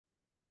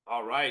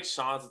All right,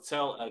 Sean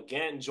Zattel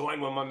again,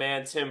 joined with my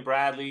man Tim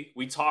Bradley.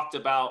 We talked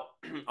about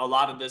a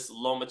lot of this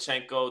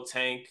Lomachenko,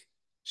 Tank,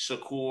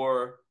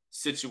 Shakur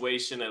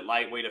situation at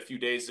lightweight a few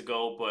days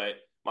ago, but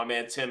my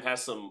man Tim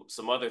has some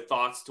other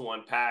thoughts to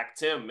unpack.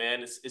 Tim,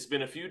 man, it's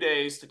been a few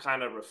days to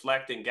kind of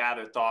reflect and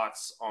gather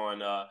thoughts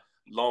on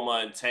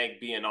Loma and Tank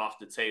being off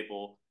the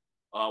table.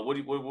 What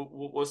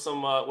are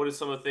some of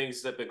the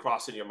things that have been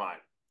crossing your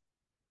mind?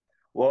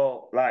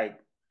 Well, like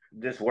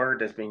this word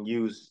that's been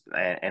used,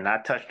 and I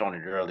touched on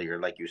it earlier,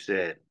 like you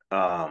said,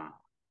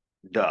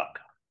 duck,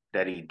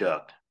 that he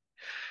ducked.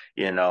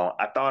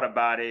 I thought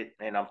about it,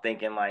 and I'm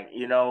thinking like,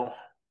 I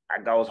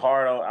was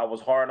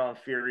hard on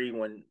Fury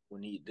when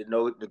the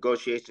no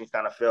negotiations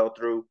kind of fell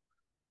through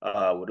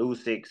with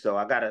Usyk. So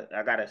I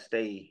gotta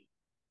stay,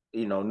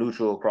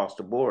 neutral across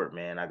the board,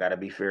 man. I gotta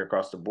be fair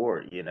across the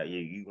board. You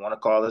want to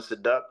call this a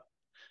duck?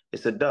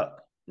 It's a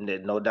duck.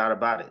 There's no doubt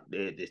about it.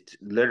 It's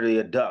literally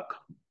a duck.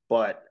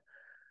 But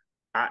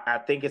I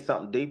think it's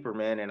something deeper,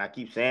 man. And I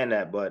keep saying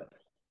that, but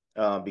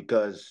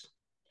because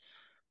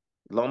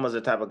Loma's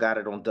the type of guy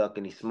that don't duck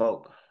any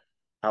smoke.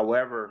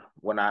 However,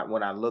 when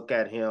I look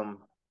at him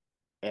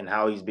and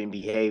how he's been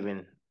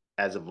behaving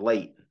as of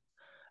late,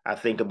 I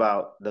think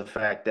about the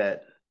fact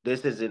that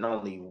this isn't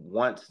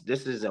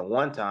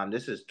one time,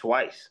 this is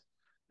twice.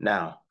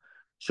 Now,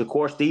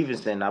 Shakur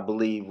Stevenson, I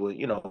believe,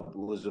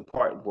 was a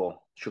part.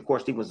 Well, Shakur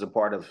Stevenson was a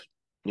part of,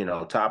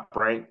 Top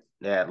Rank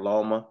at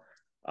Loma.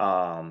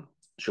 Um,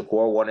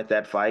 Shakur wanted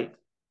that fight.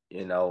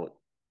 You know,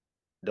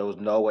 there was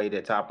no way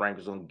that Top Rank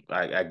was on.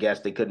 I guess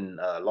they couldn't.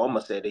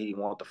 Loma said he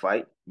didn't want the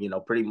fight.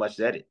 Pretty much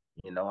said it.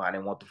 I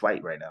didn't want the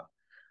fight right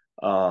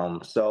now.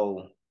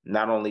 So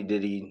not only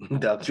did he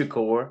duck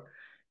Shakur,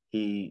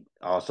 he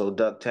also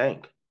ducked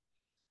Tank.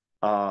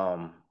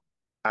 Um,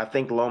 I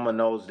think Loma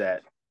knows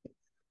that.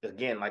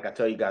 Again, like I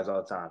tell you guys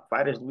all the time,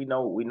 fighters, we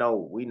know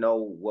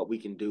what we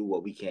can do,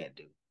 what we can't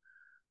do.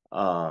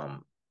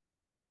 Um,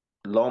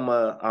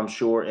 Loma, I'm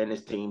sure, and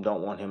his team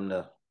don't want him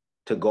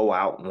to go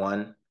out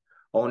one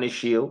on his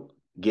shield,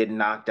 getting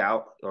knocked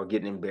out or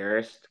getting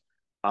embarrassed.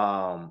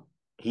 Um,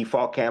 he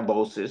fought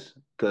Cambosis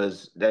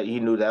because that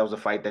he knew that was a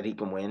fight that he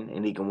can win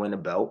and he can win a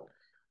belt.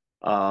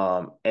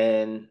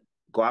 And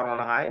go out on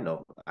a high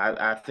note.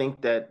 I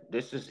think that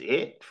this is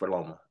it for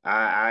Loma.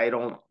 I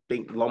don't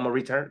think Loma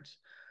returns.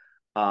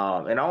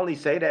 And I only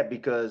say that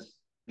because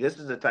this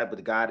is the type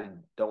of guy that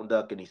don't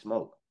duck any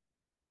smoke.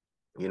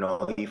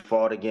 He's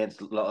fought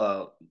against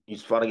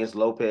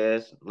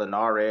Lopez,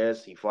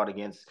 Linares. He fought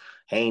against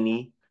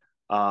Haney.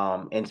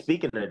 And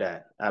speaking of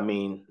that, I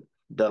mean,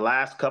 the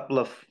last couple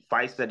of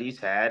fights that he's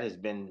had has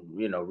been,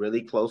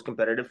 really close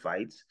competitive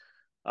fights.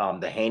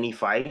 The Haney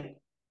fight,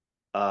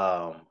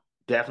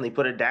 definitely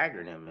put a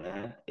dagger in him,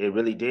 man. It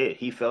really did.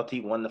 He felt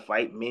he won the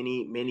fight.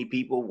 Many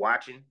people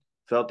watching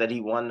felt that he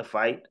won the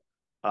fight.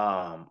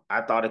 I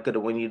thought it could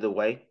have went either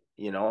way.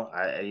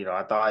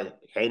 I thought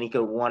Haney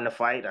could have won the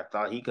fight. I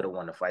thought he could have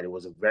won the fight. It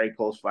was a very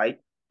close fight,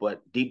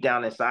 but deep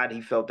down inside, he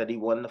felt that he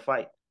won the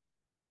fight.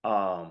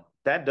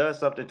 That does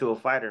something to a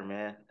fighter,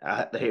 man.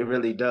 It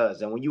really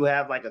does. And when you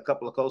have like a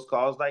couple of close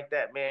calls like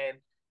that, man,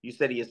 you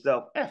say to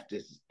yourself, F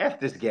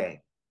this game.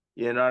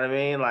 You know what I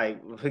mean? Like,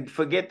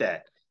 forget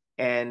that.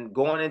 And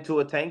going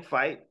into a Tank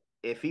fight,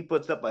 if he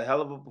puts up a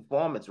hell of a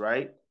performance,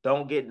 right?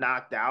 Don't get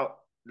knocked out.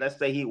 Let's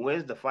say he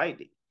wins the fight.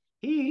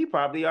 He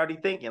probably already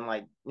thinking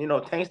like,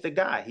 Tank's the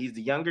guy. He's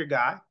the younger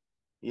guy.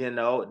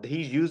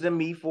 He's using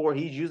me for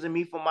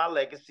my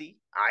legacy.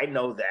 I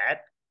know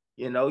that.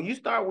 You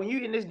start when you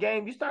in this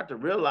game, you start to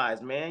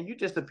realize, man, you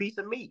just a piece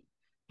of meat.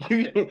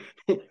 You,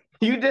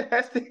 you just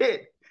that's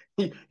it.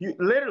 You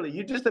literally,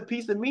 you're just a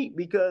piece of meat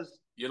because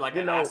You're like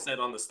you an know asset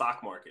on the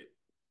stock market.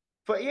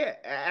 but yeah,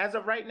 as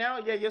of right now,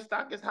 yeah, your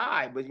stock is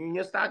high, but when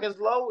your stock is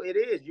low, it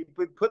is. You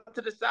put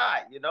to the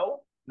side,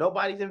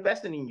 Nobody's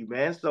investing in you,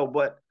 man. So,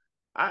 but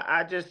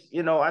I just,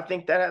 I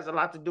think that has a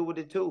lot to do with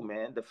it too,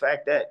 man. The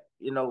fact that,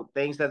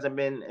 things hasn't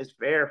been as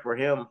fair for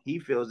him. He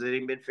feels it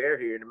ain't been fair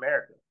here in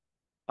America.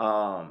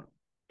 Um,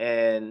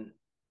 and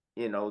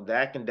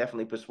that can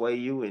definitely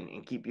persuade you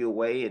and keep you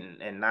away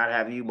and not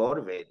have you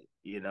motivated,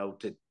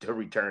 to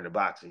return to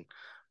boxing.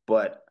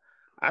 But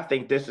I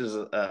think this is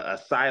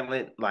a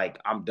silent, like,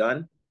 I'm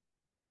done.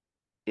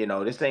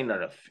 This ain't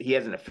he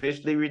hasn't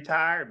officially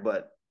retired,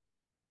 but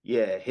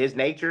yeah, his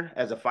nature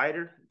as a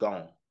fighter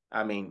gone.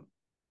 I mean,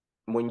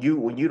 when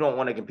you don't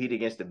want to compete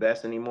against the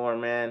best anymore,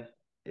 man,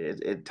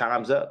 it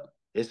time's up.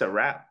 It's a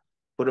wrap.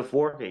 Put a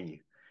fork in you.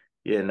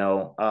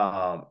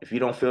 If you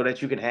don't feel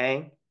that you can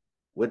hang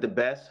with the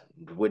best,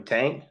 with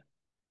Tank,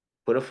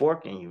 put a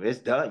fork in you. It's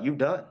done. You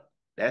done.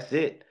 That's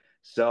it.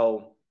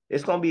 So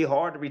it's gonna be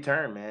hard to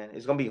return, man.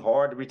 It's gonna be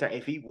hard to return.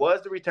 If he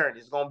was to return,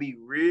 it's gonna be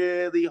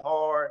really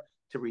hard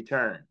to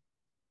return,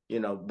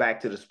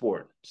 back to the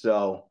sport.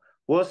 So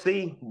we'll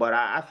see. But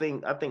I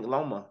think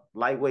Loma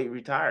lightweight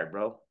retired,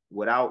 bro.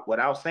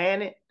 Without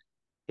saying it,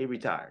 he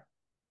retired.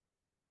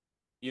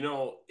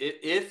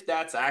 If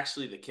that's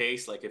actually the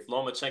case, like if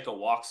Lomachenko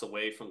walks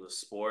away from the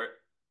sport,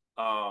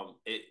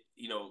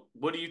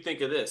 what do you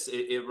think of this?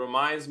 It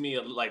reminds me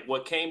of like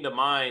what came to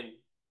mind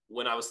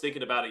when I was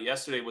thinking about it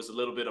yesterday was a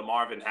little bit of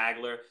Marvin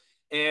Hagler.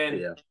 And,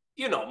 Yeah.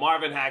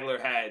 Marvin Hagler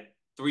had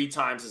three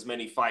times as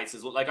many fights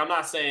as like I'm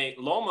not saying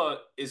Loma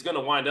is going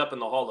to wind up in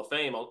the Hall of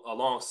Fame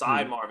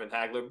alongside Mhm. Marvin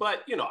Hagler,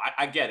 but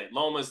I get it.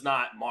 Loma's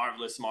not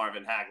marvelous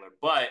Marvin Hagler,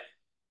 but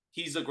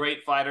he's a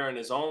great fighter in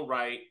his own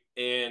right.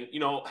 And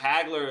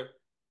Hagler,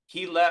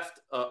 he left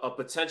a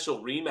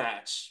potential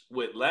rematch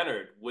with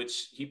Leonard,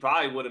 which he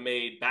probably would have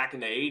made back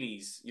in the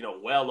 '80s,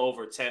 well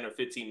over 10 or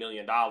 $15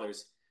 million.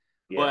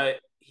 Yeah.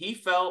 But he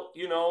felt,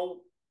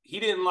 he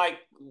didn't like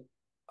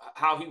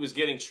how he was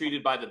getting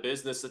treated by the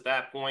business at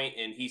that point,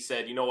 and he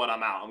said, "You know what?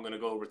 I'm out. I'm going to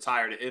go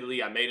retire to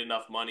Italy. I made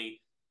enough money."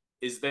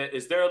 Is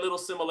there a little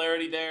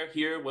similarity there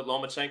here with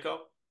Lomachenko?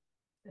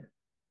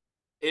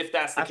 If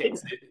that's the I think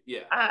case,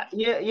 yeah,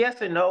 yeah, yes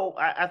and no.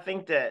 I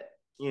think that,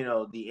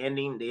 the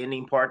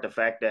ending part, the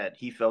fact that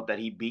he felt that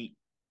he beat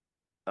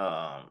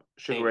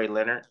Sugar Ray Amy.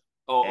 Leonard,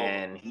 Oh,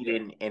 and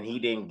yeah, he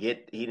didn't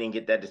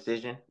get that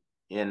decision.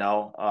 He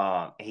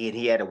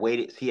had to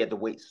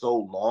wait so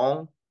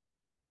long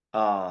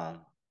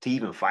to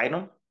even fight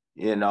him.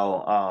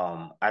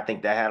 I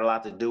think that had a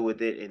lot to do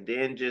with it. And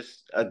then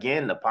just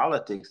again the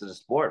politics of the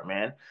sport,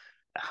 man.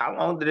 How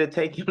long did it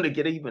take him to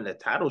get even a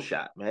title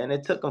shot, man?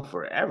 It took him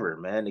forever,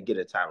 man, to get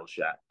a title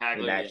shot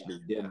Hagler, yeah,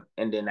 yeah.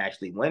 and then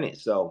actually win it.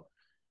 So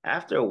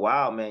after a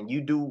while, man,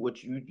 you do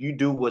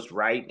what's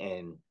right,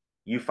 and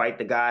you fight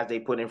the guys they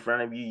put in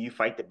front of you. You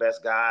fight the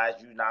best guys.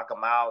 You knock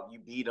them out. You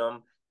beat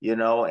them.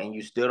 And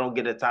you still don't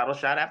get a title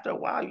shot. After a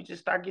while, you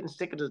just start getting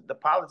sick of the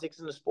politics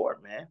in the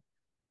sport, man.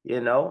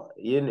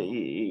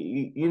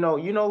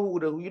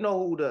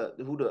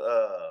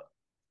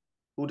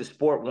 Who the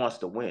sport wants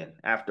to win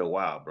after a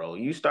while, bro.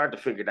 You start to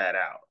figure that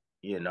out.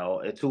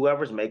 It's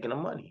whoever's making the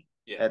money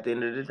Yeah. at the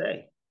end of the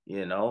day.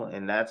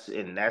 And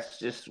that's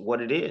just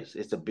what it is.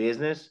 It's a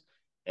business,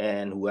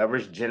 and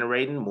whoever's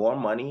generating more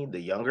money, the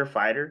younger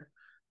fighter,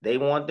 they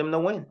want them to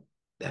win.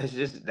 That's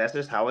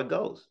just how it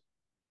goes.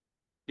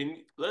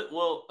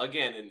 Well,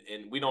 again,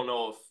 and we don't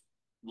know if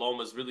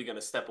Loma's really going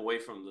to step away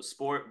from the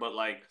sport, but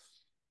like,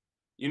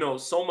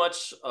 so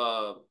much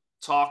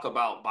talk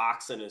about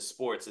boxing and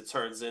sports, it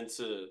turns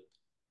into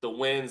the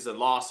wins and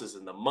losses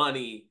and the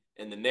money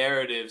and the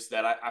narratives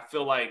that I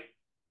feel like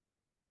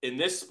in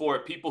this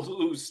sport, people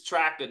lose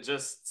track of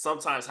just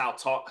sometimes how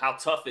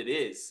tough it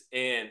is.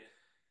 And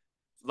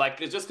like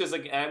just because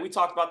like, and we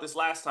talked about this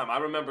last time. I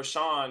remember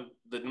Sean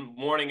the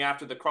morning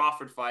after the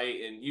Crawford fight,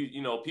 and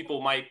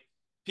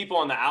people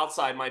on the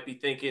outside might be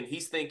thinking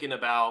he's thinking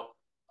about,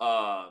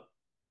 uh,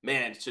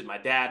 man, should my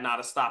dad not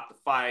have stopped the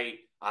fight?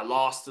 I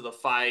lost to the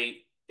fight.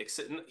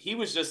 He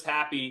was just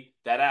happy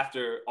that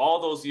after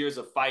all those years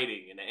of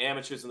fighting and the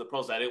amateurs and the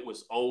pros, that it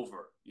was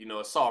over.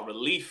 It saw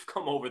relief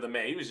come over the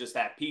man. He was just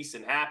at peace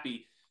and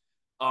happy.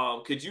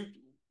 Could you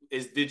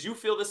did you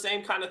feel the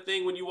same kind of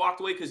thing when you walked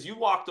away? Because you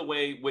walked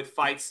away with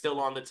fights still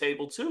on the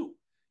table too.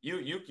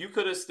 You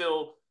could have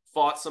still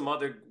fought some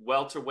other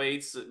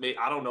welterweights.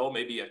 I don't know,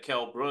 maybe a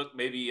Kell Brook,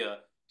 maybe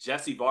a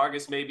Jesse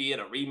Vargas, maybe in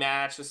a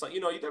rematch or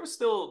something. There was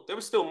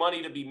still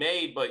money to be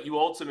made, but you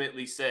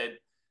ultimately said,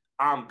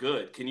 "I'm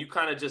good." Can you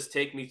kind of just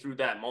take me through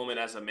that moment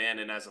as a man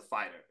and as a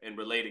fighter and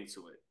relating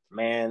to it?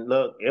 Man,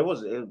 look,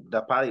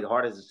 that's probably the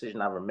hardest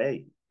decision I ever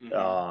made.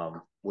 Mm-hmm.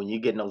 When you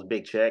getting those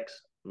big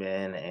checks,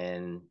 man,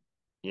 and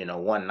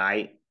one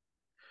night,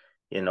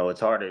 it's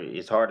hard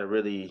to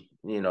really,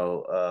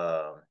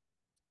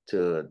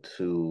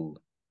 to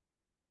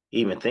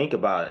even think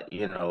about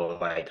it,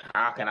 like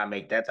how can I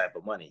make that type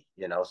of money,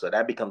 so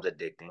that becomes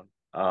addicting.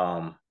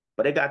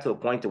 But it got to a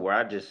point to where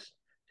I just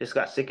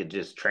got sick of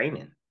just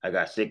training. I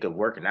got sick of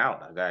working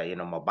out. I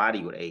got, my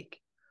body would ache.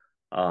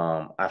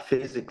 I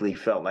physically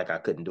felt like I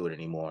couldn't do it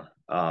anymore.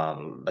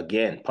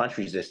 Again, punch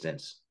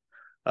resistance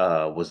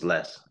was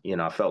less.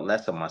 I felt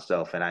less of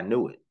myself, and I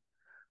knew it.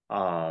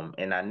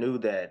 And I knew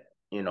that,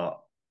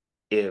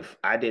 if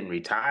I didn't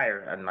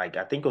retire, and like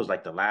I think it was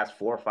like the last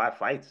 4 or 5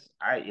 fights,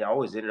 I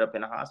always ended up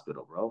in the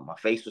hospital, bro. My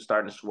face was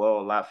starting to swell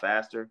a lot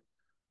faster.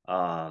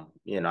 I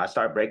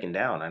started breaking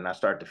down, and I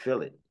started to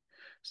feel it.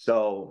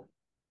 So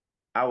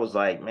I was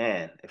like,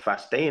 man, if I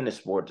stay in this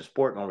sport, the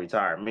sport gonna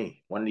retire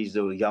me. One of these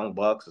little young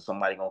bucks or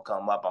somebody gonna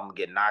come up, I'm gonna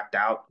get knocked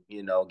out,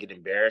 get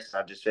embarrassed.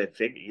 I just said,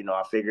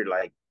 I figured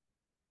like,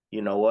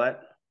 you know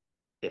what?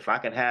 If I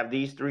can have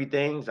these three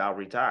things, I'll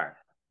retire.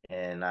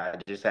 And I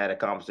just had a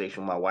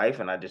conversation with my wife,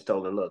 and I just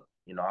told her, look,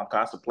 I'm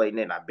contemplating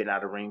it. And I've been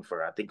out of the ring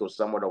for, I think it was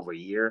somewhat over a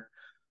year.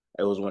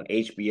 It was when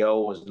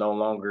HBO was no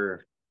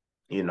longer,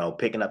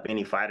 picking up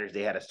any fighters.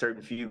 They had a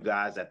certain few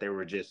guys that they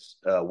were just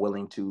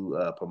willing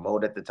to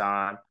promote at the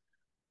time.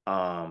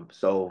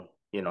 So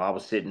I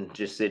was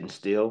just sitting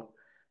still,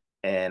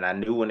 and I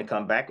knew when to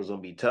come back it was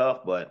gonna be tough.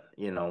 But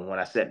when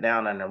I sat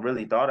down and I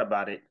really thought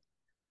about it,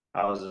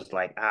 I was just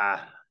like,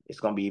 it's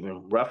gonna be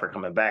even rougher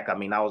coming back. I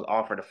mean, I was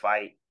offered to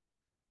fight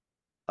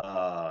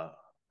uh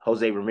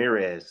Jose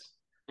Ramirez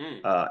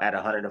Mm, at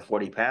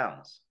 140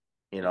 pounds.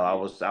 I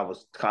mm-hmm.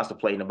 was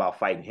contemplating about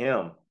fighting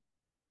him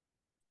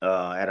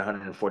at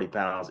 140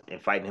 pounds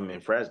and fighting him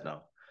in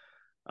Fresno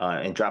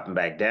and dropping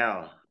back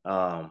down.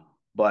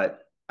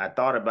 But I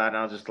thought about it and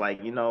I was just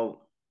like,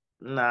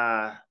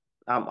 nah,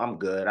 I'm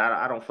good.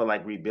 I don't feel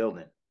like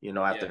rebuilding,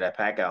 after Yeah. that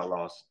pack out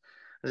loss.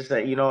 I just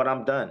said, you know what,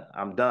 I'm done.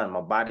 I'm done.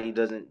 My body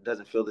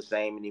doesn't feel the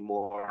same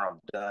anymore.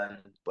 I'm done.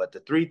 But the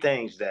three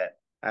things that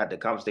I had the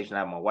conversation I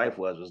had with my wife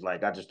was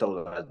like I just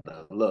told her,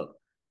 look,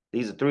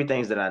 these are three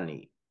things that I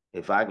need.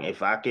 If I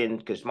can,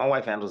 because my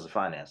wife handles the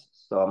finances.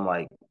 So I'm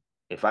like,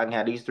 if I can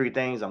have these three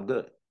things, I'm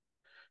good.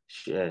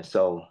 Shit.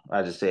 So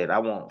I just said I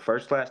want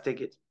first class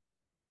tickets.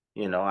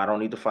 I don't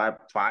need to fly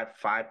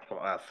private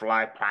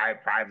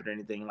or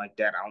anything like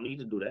that. I don't need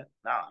to do that.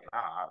 Nah,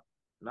 nah,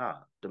 nah.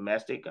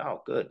 Domestic,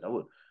 oh, good.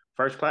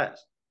 First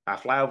class. I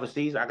fly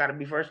overseas. I got to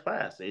be first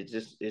class. It's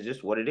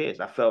just what it is.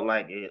 I felt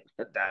like it.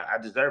 I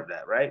deserve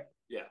that, right?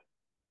 Yeah.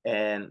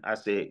 And I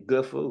said,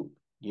 good food.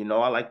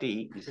 I like to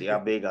eat. You see how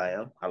big I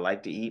am. I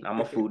like to eat. I'm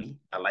a foodie.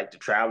 I like to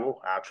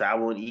travel. I'll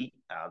travel and eat.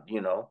 But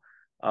if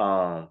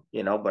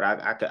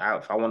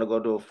I want to go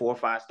to a 4 or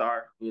 5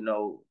 star,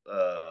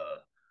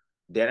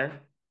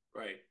 dinner,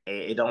 Right.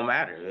 it don't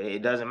matter.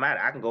 It doesn't matter.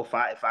 I can go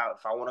five if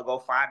I want to go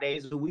 5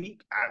 days a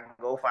week. I can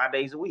go 5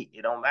 days a week.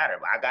 It don't matter.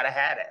 But I gotta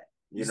have that.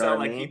 You You know what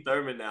sound I like Keith mean?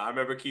 Thurman now. I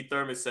remember Keith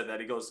Thurman said that.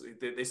 He goes,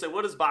 they said,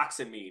 what does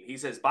boxing mean? He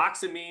says,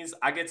 boxing means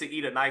I get to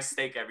eat a nice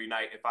steak every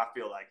night if I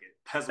feel like it.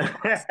 That's what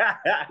boxing.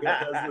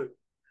 Yeah, that's what.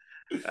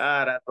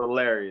 That's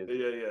hilarious.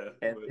 Yeah, yeah.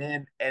 And But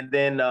then and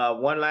then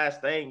one last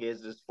thing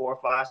is this 4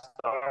 or 5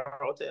 star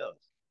hotels.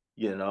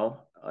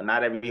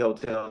 Not every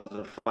hotel is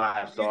a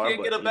five you star,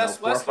 can't get but a Best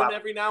 4 or 5, Western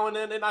every now and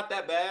then. They're not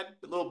that bad.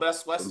 A little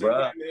Best Western here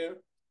bruh. and there.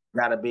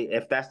 Gotta be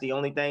if that's the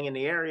only thing in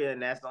the area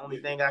and that's the only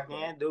Yeah, thing I right.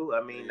 can do. I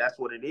Yeah, mean, yeah. that's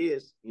what it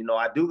is.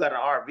 I do got an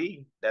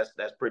RV. That's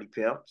pretty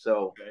pimp.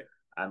 So, Okay.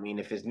 I mean,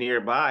 if it's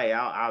nearby,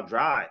 I'll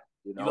drive.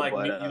 You like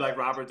But meet you like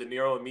Robert De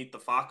Niro and Meet the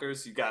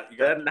Fockers. You got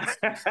nah.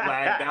 you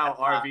flagged out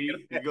RV.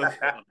 You go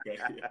okay.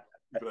 Yeah.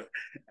 You go,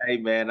 Hey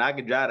man, I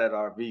can drive that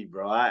RV,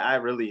 bro. I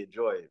really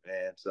enjoy it,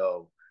 man.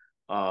 So,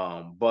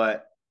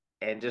 but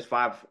and just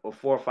 4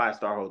 or 5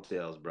 star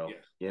hotels, bro.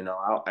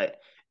 yeah.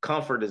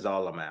 Comfort is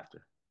all I'm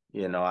after.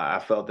 I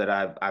felt that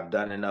I've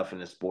done enough in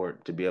the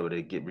sport to be able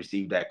to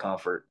receive that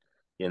comfort.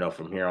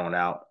 From here on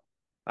out,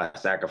 I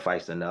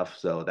sacrificed enough,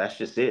 so that's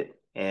just it.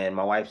 And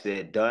my wife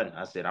said, "Done."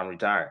 I said, "I'm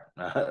retired."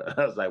 I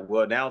was like,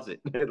 "Well, announce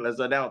it. Let's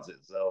announce it."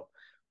 So,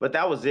 but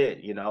that was it.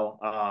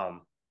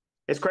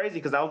 It's crazy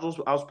because I was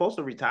supposed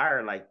to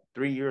retire like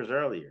 3 years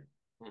earlier.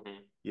 Hmm.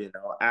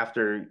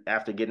 After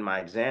getting my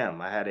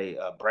exam, I had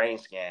a brain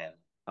scan.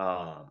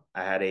 I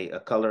had a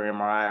color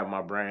MRI of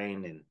my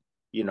brain, and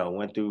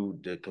went through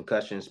the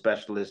concussion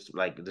specialist.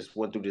 Like this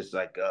went through this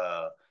like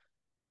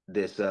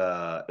this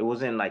it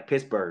was in like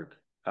Pittsburgh.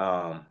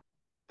 Um,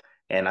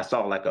 and I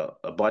saw like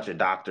a bunch of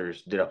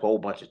doctors, did a whole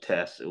bunch of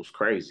tests. It was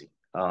crazy.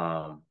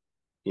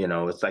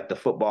 It's like the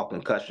football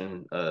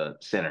concussion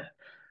center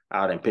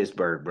out in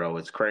Pittsburgh, bro.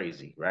 It's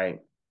crazy, right?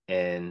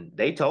 And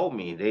they told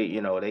me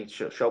they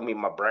showed me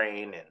my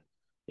brain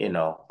and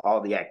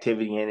all the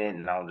activity in it,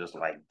 and I was just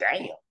like,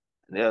 damn.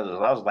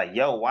 I was like,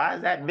 yo, why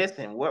is that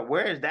missing?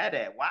 Where is that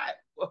at? Why?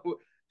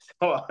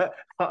 So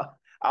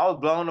I was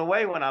blown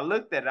away when I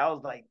looked at it. I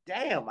was like,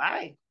 damn,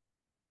 I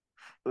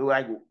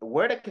like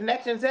where the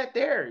connections at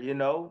there,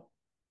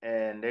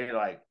 and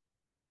they're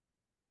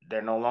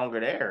no longer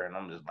there, and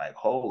I'm just like,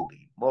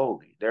 holy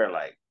moly. They're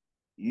like,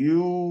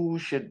 you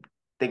should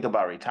think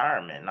about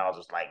retirement, and I was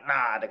just like,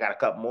 nah, they got a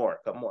couple more.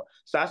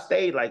 So I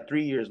stayed like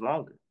 3 years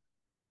longer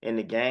in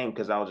the game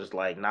because I was just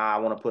like, nah, I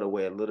want to put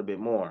away a little bit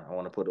more. I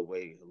want to put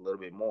away a little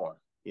bit more.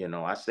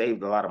 I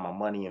saved a lot of my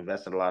money,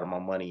 invested a lot of my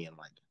money in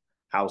like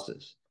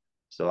houses.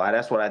 So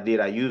that's what I did.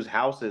 I used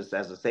houses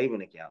as a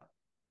saving account.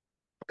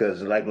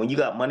 Because like when you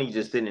got money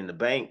just sitting in the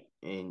bank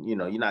and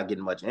you're not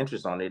getting much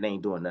interest on it, it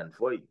ain't doing nothing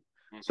for you.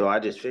 So Hmm. I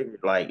just figured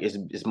like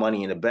it's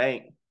money in the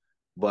bank,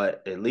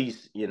 but at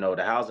least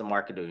the housing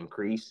market will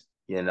increase,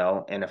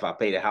 and if I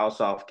pay the house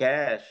off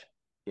cash,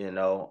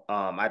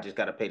 I just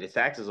got to pay the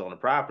taxes on the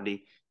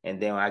property,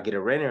 and then when I get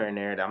a renter in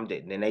there,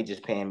 then they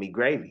just paying me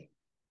gravy.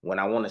 When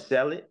I want to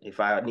sell it, if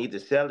I need to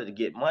sell it to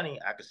get money,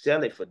 I could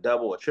sell it for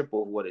double or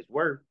triple of what it's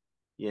worth,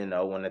 when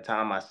the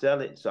time I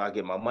sell it, so I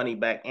get my money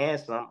back and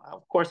some.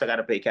 Of course, I got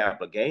to pay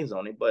capital gains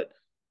on it, but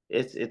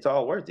it's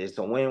all worth it. It's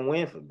a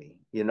win-win for me,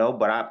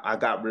 But I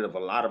got rid of a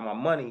lot of my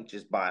money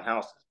just buying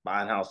houses,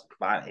 buying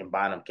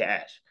them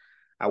cash.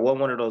 I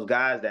wasn't one of those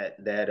guys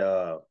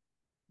that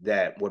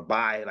would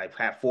buy like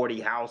have 40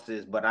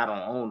 houses, but I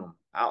don't own them.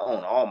 I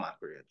own all my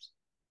cribs,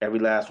 every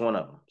last one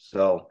of them.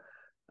 So,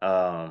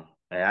 and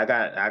I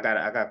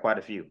got quite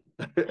a few.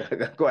 I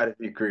got quite a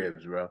few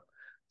cribs, bro.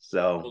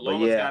 So, Well, but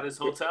Loma's yeah. got his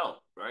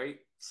hotel, right?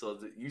 So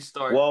that you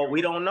start Well, your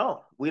we don't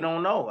know. We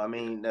don't know. I yeah,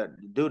 mean,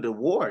 due to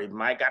war, it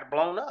might got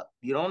blown up.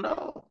 You don't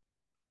know.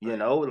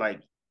 right.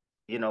 Like,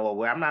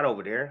 where I'm not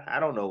over there. I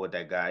don't know what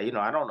that guy.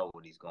 I don't know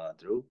what he's going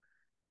through.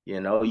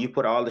 You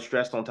put all the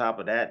stress on top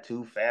of that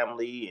too,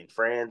 family and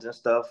friends and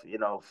stuff.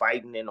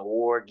 Fighting in the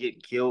war,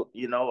 getting killed.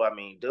 I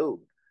mean, dude,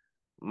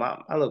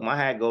 my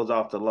hat goes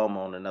off to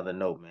Loma on another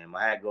note, man.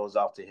 My hat goes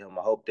off to him.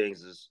 I hope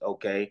things is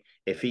okay.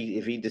 If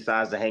he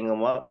decides to hang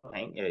him up,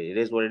 it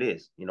is what it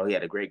is. You know, he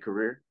had a great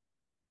career.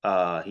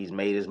 He's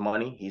made his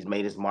money. He's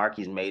made his mark.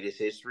 He's made his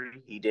history.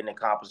 He didn't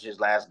accomplish his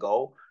last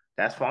goal.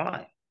 That's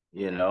fine.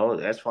 You Mm-hmm. know,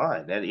 that's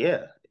fine. That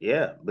yeah,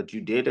 yeah. But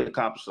you did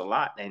accomplish a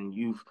lot, and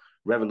you've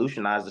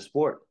revolutionized the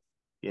sport.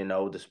 You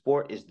know, the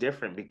sport is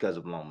different because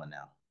of Loma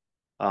now.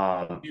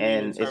 You mean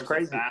in And it's terms of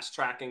crazy. fast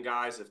tracking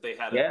guys, if they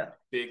had a Yeah,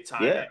 big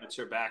time yeah,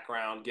 amateur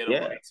background, get them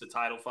yeah. right to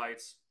title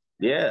fights?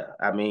 Yeah,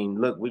 I mean,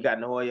 look, we got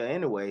Naoya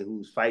anyway,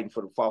 who's fighting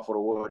for the fall for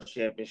the world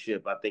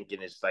championship. I think in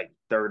his like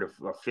third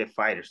or fifth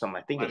fight or something.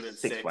 I think Might have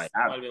it's been sixth fight. six.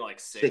 It might have been like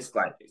Sixth six,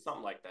 fight.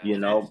 something like that. You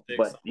Fifth, know, sixth,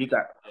 but something like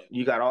that.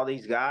 you got all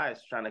these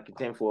guys trying to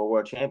contend for a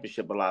world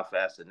championship a lot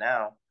faster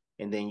now,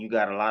 and then you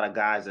got a lot of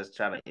guys that's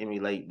trying to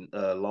emulate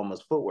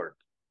Loma's footwork.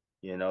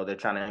 You know, they're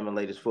trying to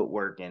emulate his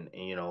footwork, and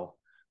you know,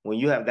 when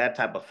you have that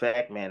type of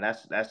effect, man,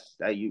 that's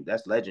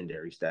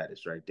legendary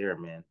status right there,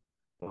 man.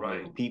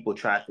 Right. When people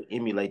try to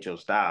emulate your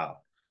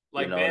style, you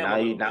Like know, Bam a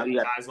little now bit. you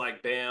got Guys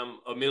like Bam,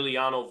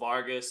 Emiliano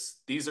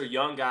Vargas. These are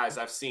young guys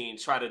I've seen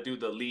try to do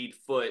the lead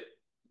foot,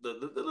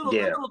 the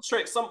yeah, little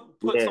tricks. Some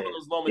put some yeah, of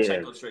those yeah.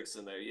 Lomachenko tricks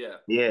in there. Yeah.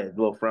 Yeah,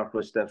 little front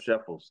foot step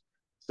shuffles.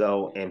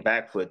 So and Mm-hmm.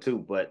 back foot too.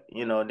 But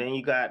you know, then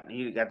you got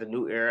the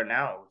new era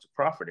now, it's a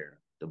Crawford era,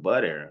 the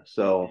Bud era.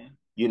 So Mm-hmm.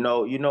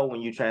 you know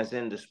when you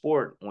transcend the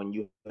sport, when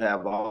you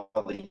have all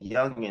the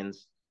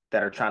youngins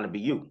that are trying to be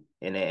you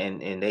and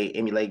they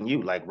emulating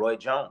you, like Roy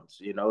Jones.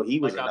 You know, he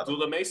was Like another Abdullah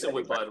one Mason that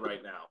with was like, Bud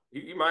right now.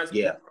 He reminds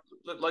me yeah,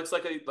 looks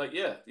like a like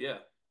yeah, yeah.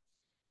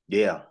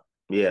 yeah,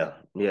 yeah,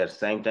 yeah,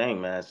 same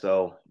thing, man.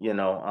 So, you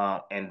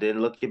know, and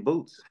then look at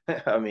Boots.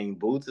 I mean,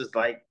 Boots is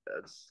like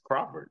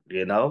Crawford,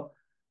 you know.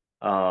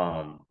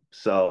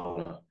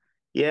 So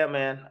yeah,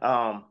 man.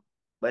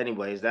 But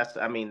anyways, that's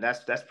I mean,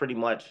 that's pretty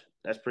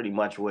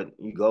much what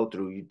you go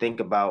through. You think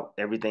about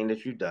everything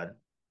that you've done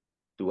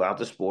throughout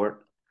the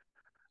sport.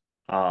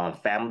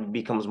 Family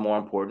becomes more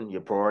important.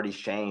 Your priorities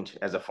change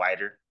as a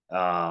fighter.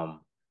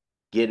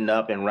 Getting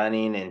up and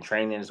running and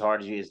training as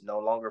hard as you is no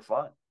longer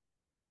fun.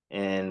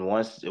 And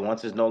once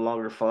it's no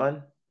longer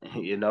fun,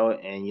 you know,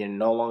 and you're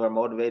no longer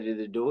motivated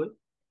to do it,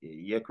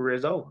 your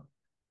career's over.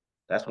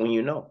 That's when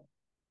you know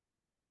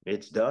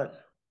it's done.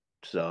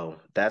 So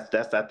that's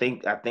I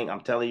think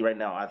I'm telling you right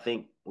now, I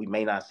think we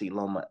may not see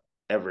Loma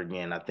ever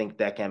again. I think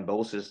that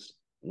Cambosis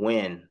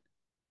win,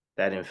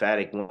 that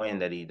emphatic win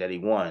that he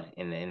won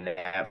in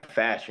that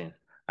fashion,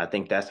 I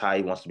think that's how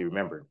he wants to be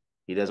remembered.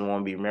 He doesn't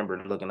want to be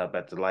remembered looking up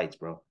at the lights,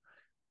 bro.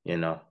 You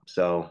know.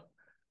 So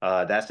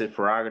that's his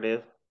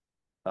prerogative.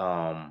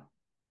 Um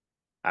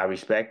I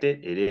respect it.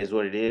 It is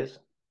what it is.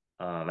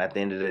 At the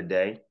end of the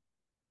day,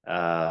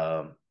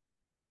 um,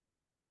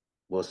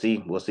 we'll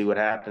see. We'll see what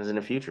happens in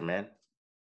the future, man.